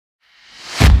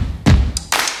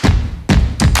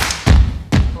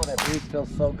These feel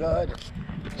so good.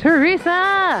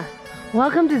 Theresa!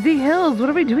 Welcome to Z Hills. What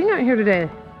are we doing out here today?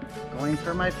 Going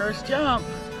for my first jump.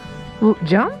 Ooh,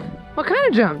 jump? What kind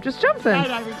of jump? Just jumping.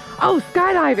 Skydiving. Oh,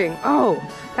 skydiving. Oh,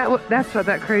 that's what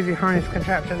that crazy harness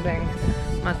contraption thing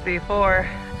must be for.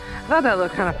 I thought that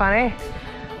looked kind of funny.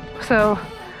 So,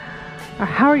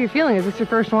 how are you feeling? Is this your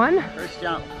first one? First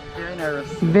jump. Very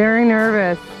nervous. Very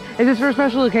nervous. Is this for a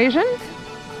special occasion?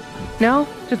 No?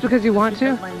 Just because you want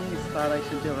to? My niece thought I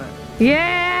should do it.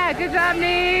 Yeah! Good job,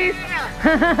 niece!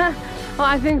 Well,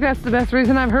 I think that's the best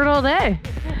reason I've heard all day.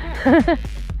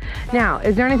 Now,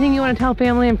 is there anything you want to tell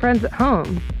family and friends at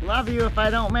home? Love you if I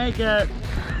don't make it.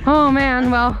 Oh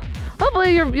man, well,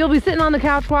 hopefully you'll be sitting on the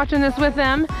couch watching this with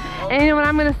them. And you know what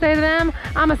I'm gonna say to them?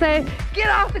 I'm gonna say, get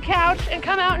off the couch and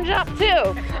come out and jump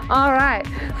too. All right,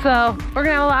 so we're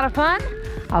gonna have a lot of fun.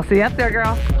 I'll see you up there,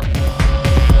 girl.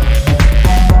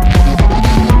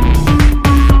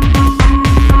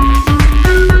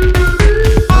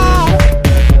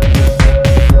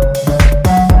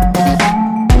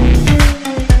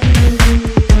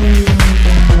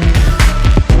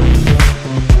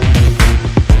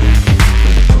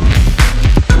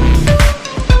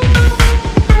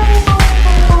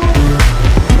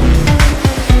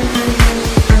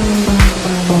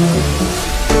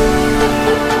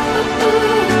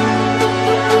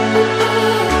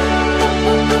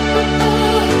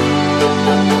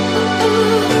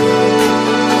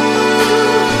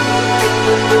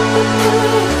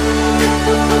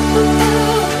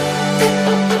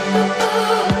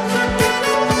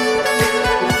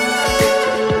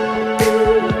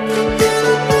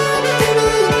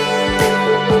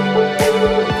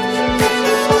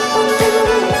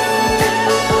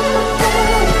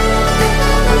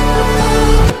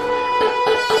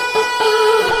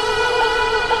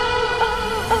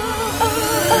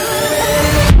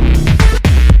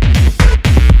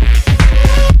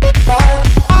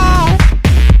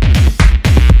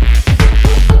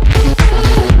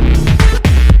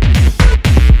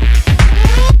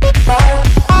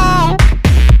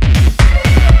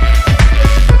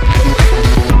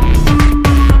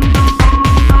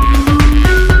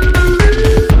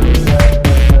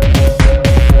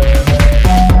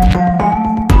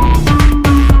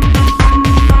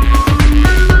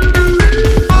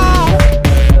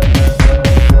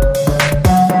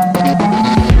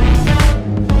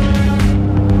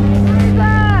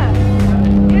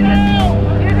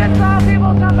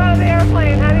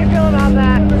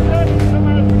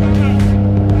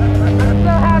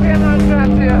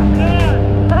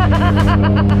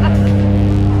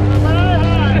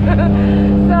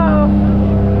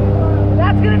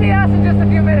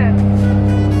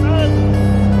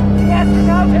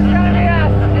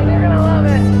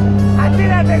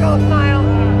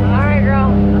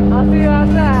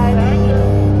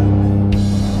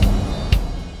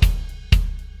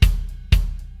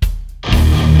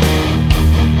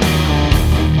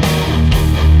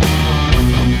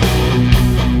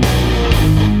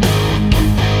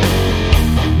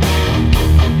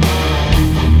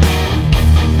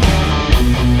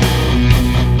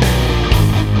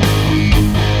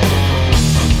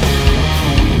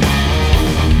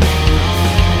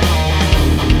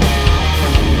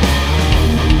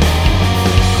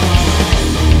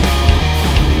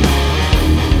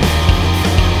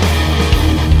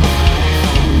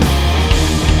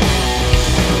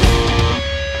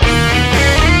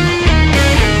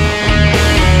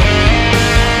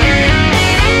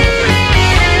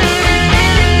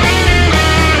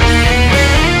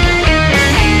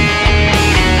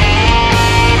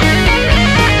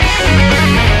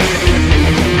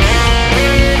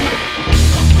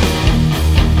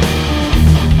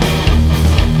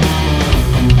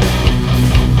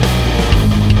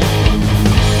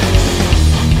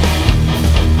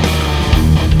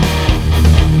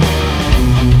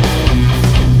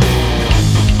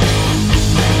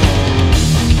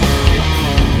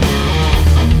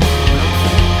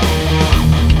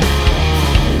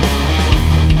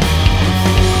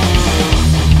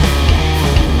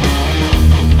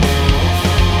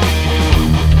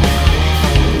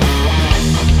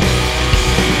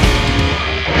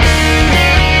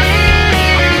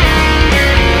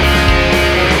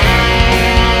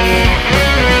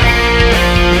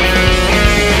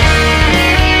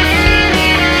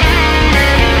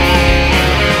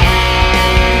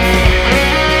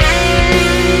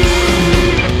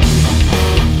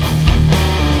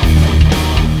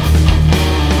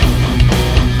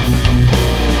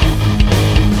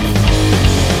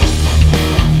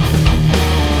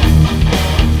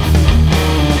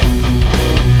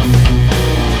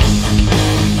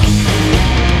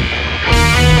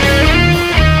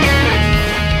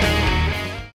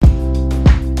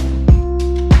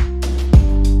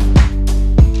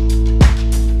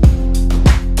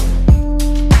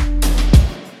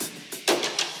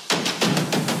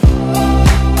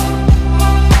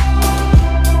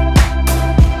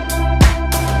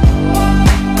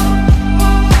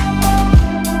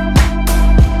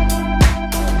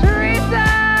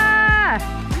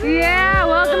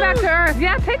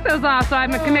 Yeah, take those off so I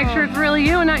can make sure it's really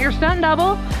you and not your stunt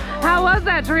double. How was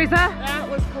that, Theresa? That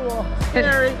was cool.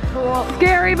 Scary, cool.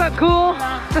 Scary but cool.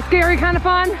 Yeah. The scary kind of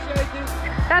fun. Shaky.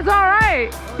 That's all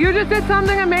right. You just did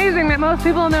something amazing that most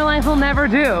people in their life will never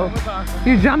do. That was awesome.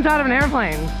 You jumped out of an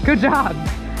airplane. Good job.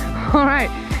 All right.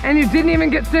 And you didn't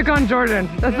even get sick on Jordan.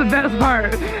 That's the best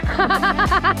part.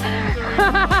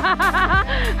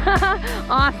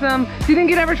 Awesome. Do you think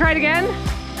you'd ever try it again?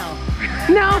 No.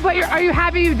 No, but are you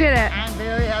happy you did it? I'm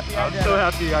very happy I did I'm so it.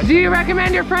 happy I Do you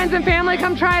recommend your friends and family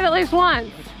come try it at least once?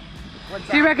 What's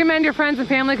Do you that? recommend your friends and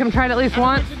family come try it at least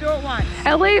once? We should do it once.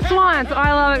 At least once. Oh,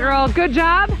 I love it, girl. Good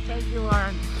job. Thank you,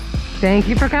 Lauren. Thank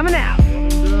you for coming out.